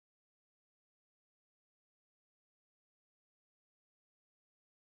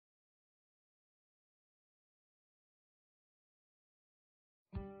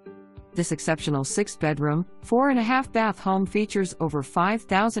This exceptional 6-bedroom, 4.5-bath home features over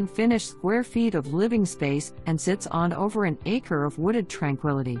 5,000 finished square feet of living space and sits on over an acre of wooded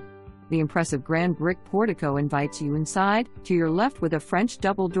tranquility. The impressive grand brick portico invites you inside. To your left, with a French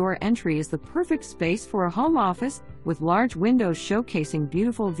double-door entry, is the perfect space for a home office, with large windows showcasing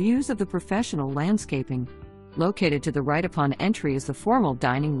beautiful views of the professional landscaping. Located to the right upon entry is the formal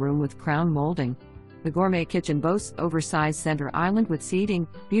dining room with crown molding. The gourmet kitchen boasts oversized center island with seating,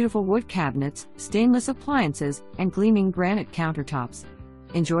 beautiful wood cabinets, stainless appliances, and gleaming granite countertops.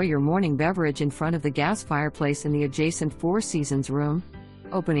 Enjoy your morning beverage in front of the gas fireplace in the adjacent Four Seasons room.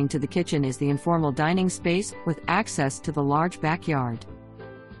 Opening to the kitchen is the informal dining space with access to the large backyard.